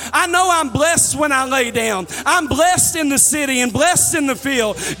up. I know I'm blessed when I lay down. I'm blessed in the city and blessed in the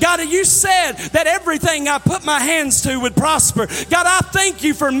field. God, you said that everything I put my hands to would prosper. God, I thank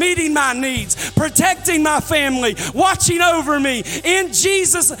you for meeting my needs, protecting my family, watching over me. In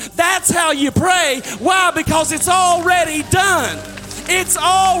Jesus, that's how you pray. Why? Because it's already done. It's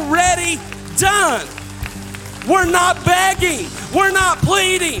already done. We're not begging. We're not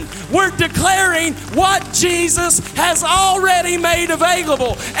pleading. We're declaring what Jesus has already made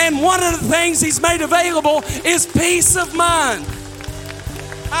available. And one of the things he's made available is peace of mind.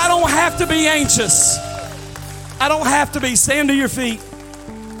 I don't have to be anxious. I don't have to be. Stand to your feet.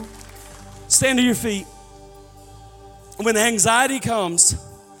 Stand to your feet. When anxiety comes,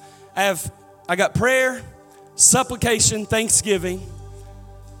 I got prayer, supplication, thanksgiving,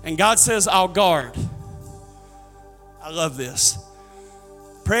 and God says, I'll guard. I love this.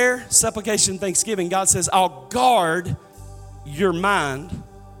 Prayer, supplication, thanksgiving, God says, I'll guard your mind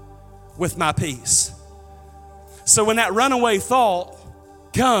with my peace. So when that runaway thought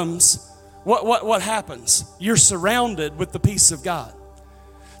comes, what happens? You're surrounded with the peace of God.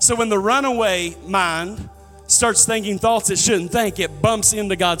 So when the runaway mind starts thinking thoughts it shouldn't think, it bumps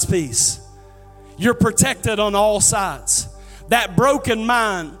into God's peace. You're protected on all sides. That broken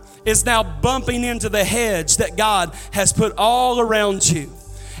mind is now bumping into the hedge that God has put all around you.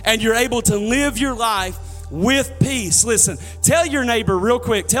 And you're able to live your life with peace. Listen, tell your neighbor real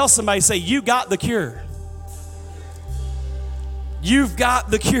quick, tell somebody, say, you got the cure. You've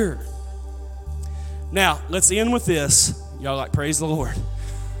got the cure. Now, let's end with this. Y'all like, praise the Lord.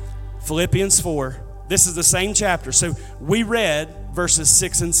 Philippians 4. This is the same chapter. So we read verses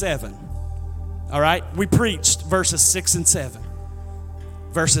 6 and 7. All right? We preached verses 6 and 7.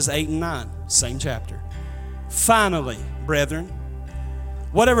 Verses 8 and 9. Same chapter. Finally, brethren,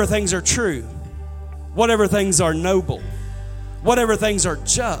 whatever things are true, whatever things are noble, whatever things are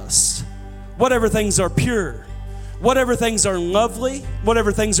just, whatever things are pure, whatever things are lovely,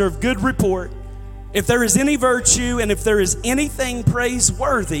 whatever things are of good report, if there is any virtue and if there is anything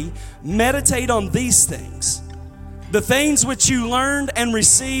praiseworthy, meditate on these things. The things which you learned and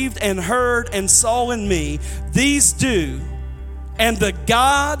received and heard and saw in me, these do, and the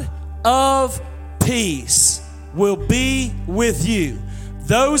God of peace will be with you.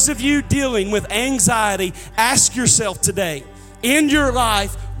 Those of you dealing with anxiety, ask yourself today, in your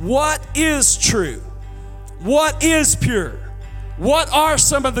life, what is true? What is pure? What are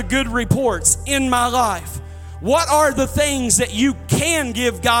some of the good reports in my life? What are the things that you can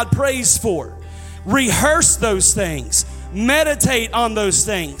give God praise for? Rehearse those things. Meditate on those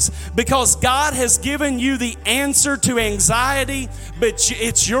things, because God has given you the answer to anxiety, but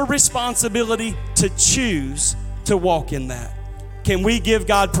it's your responsibility to choose to walk in that. Can we give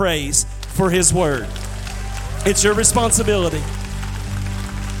God praise for His word? It's your responsibility.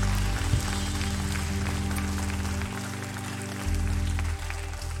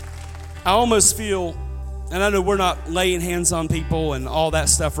 I almost feel, and I know we're not laying hands on people and all that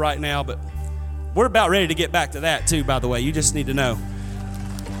stuff right now, but we're about ready to get back to that too, by the way. You just need to know.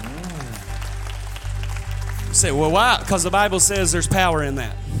 You say, well, why? Because the Bible says there's power in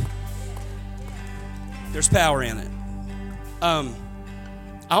that. There's power in it. I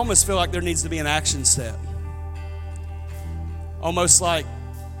almost feel like there needs to be an action step. Almost like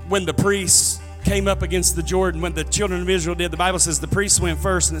when the priests came up against the Jordan, when the children of Israel did, the Bible says the priests went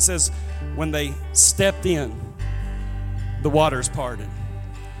first, and it says when they stepped in, the waters parted.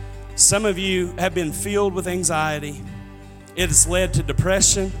 Some of you have been filled with anxiety. It has led to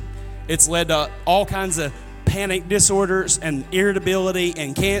depression. It's led to all kinds of panic disorders and irritability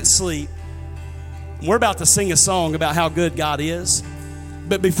and can't sleep. We're about to sing a song about how good God is.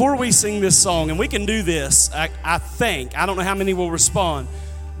 But before we sing this song, and we can do this, I think, I don't know how many will respond,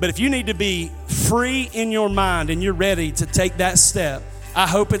 but if you need to be free in your mind and you're ready to take that step, I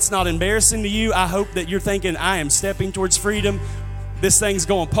hope it's not embarrassing to you. I hope that you're thinking, I am stepping towards freedom. This thing's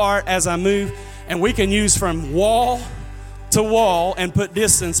going apart as I move. And we can use from wall to wall and put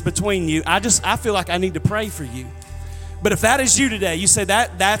distance between you. I feel like I need to pray for you. But if that is you today, you say,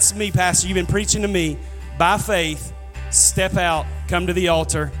 that's me, Pastor. You've been preaching to me. By faith, step out, come to the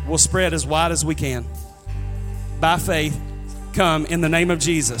altar. We'll spread as wide as we can. By faith, come in the name of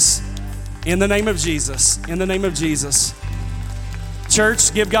Jesus. In the name of Jesus. In the name of Jesus.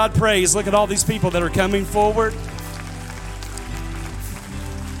 Church, give God praise. Look at all these people that are coming forward.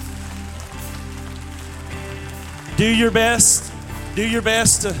 Do your best. Do your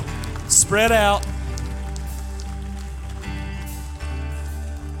best to spread out.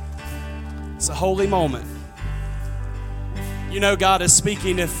 It's a holy moment. You know God is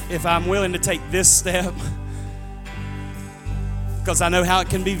speaking if I'm willing to take this step, because I know how it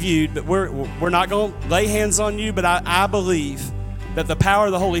can be viewed, but we're not going to lay hands on you, but I believe that the power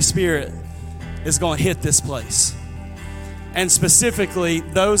of the Holy Spirit is going to hit this place. And specifically,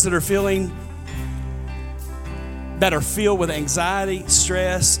 those that are filled with anxiety,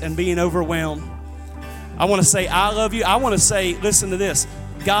 stress, and being overwhelmed. I want to say, I love you. I want to say, listen to this.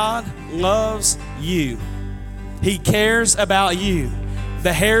 God loves you. He cares about you.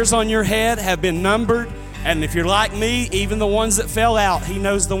 The hairs on your head have been numbered. And if you're like me, even the ones that fell out, He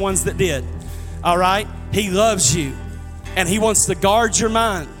knows the ones that did. All right? He loves you. And He wants to guard your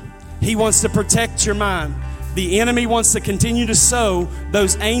mind. He wants to protect your mind. The enemy wants to continue to sow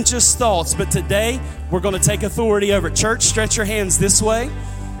those anxious thoughts. But today, we're going to take authority over it. Church, stretch your hands this way.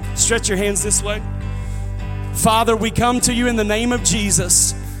 Stretch your hands this way. Father, we come to you in the name of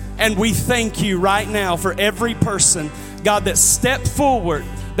Jesus, and we thank you right now for every person, God, that stepped forward,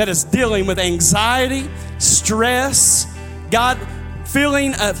 that is dealing with anxiety, stress, God,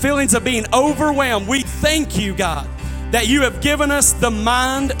 feelings of being overwhelmed. We thank you, God, that you have given us the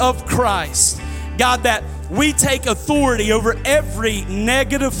mind of Christ. God, that we take authority over every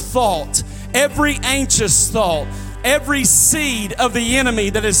negative thought, every anxious thought, every seed of the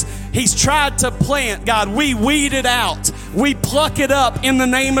enemy that he's tried to plant. God, we weed it out. We pluck it up in the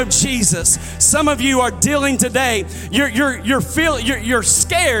name of Jesus. Some of you are dealing today. You're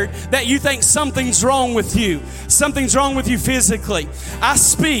scared that you think something's wrong with you. Something's wrong with you physically. I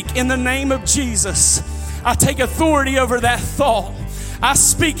speak in the name of Jesus. I take authority over that thought. I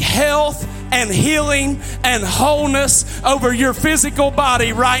speak health and healing and wholeness over your physical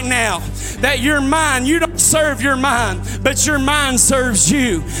body right now. That your mind, you don't serve your mind, but your mind serves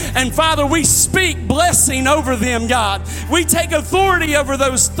you. And Father, we speak blessing over them, God. We take authority over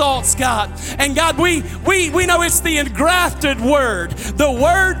those thoughts, God. And God, we know it's the engrafted word, the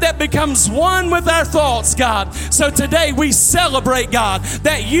word that becomes one with our thoughts, God. So today we celebrate, God,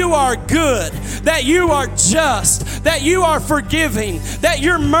 that you are good, that you are just, that you are forgiving, that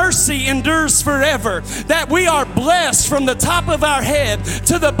your mercy endures forever, that we are blessed from the top of our head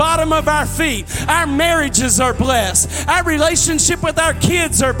to the bottom of our feet. Our marriages are blessed. Our relationship with our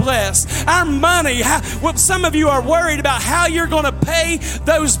kids are blessed. Our money, some of you are worried about how you're going to pay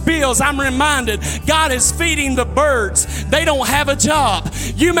those bills. I'm reminded God is feeding the birds. They don't have a job.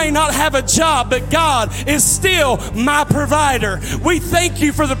 You may not have a job, but God is still my provider. We thank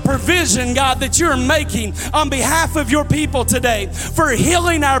you for the provision, God, that you're making on behalf of your people today, for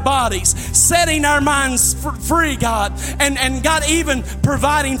healing our bodies, setting our minds free, God, and God, even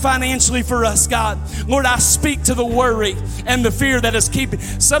providing financially for us, God. Lord, I speak to the worry and the fear that is keeping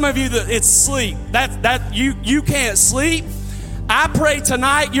some of you, that it's sleep, that you can't sleep. I pray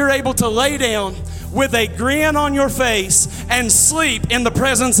tonight you're able to lay down with a grin on your face and sleep in the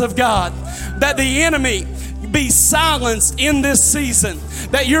presence of God, that the enemy be silenced in this season,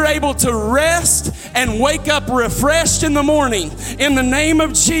 that you're able to rest and wake up refreshed in the morning in the name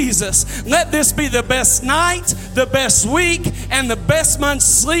of Jesus. Let this be the best night, the best week, and the best month's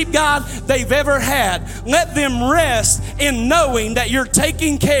sleep, God, they've ever had. Let them rest in knowing that you're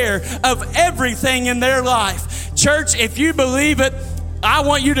taking care of everything in their life. Church, if you believe it, I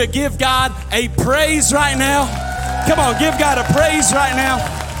want you to give God a praise right now. Come on, give God a praise right now.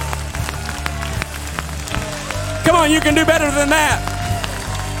 Come on, you can do better than that.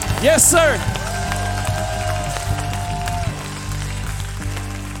 Yes, sir.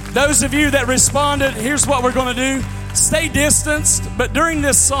 Those of you that responded, here's what we're going to do. Stay distanced, but during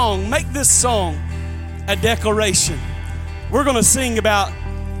this song, make this song a declaration. We're going to sing about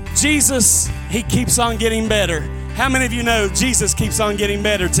Jesus, He keeps on getting better. How many of you know Jesus keeps on getting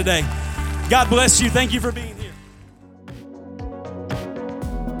better today? God bless you. Thank you for being here.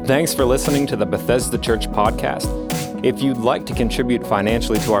 Thanks for listening to the Bethesda Church podcast. If you'd like to contribute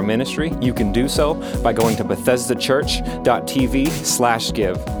financially to our ministry, you can do so by going to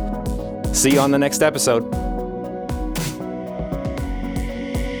BethesdaChurch.tv/give. See you on the next episode.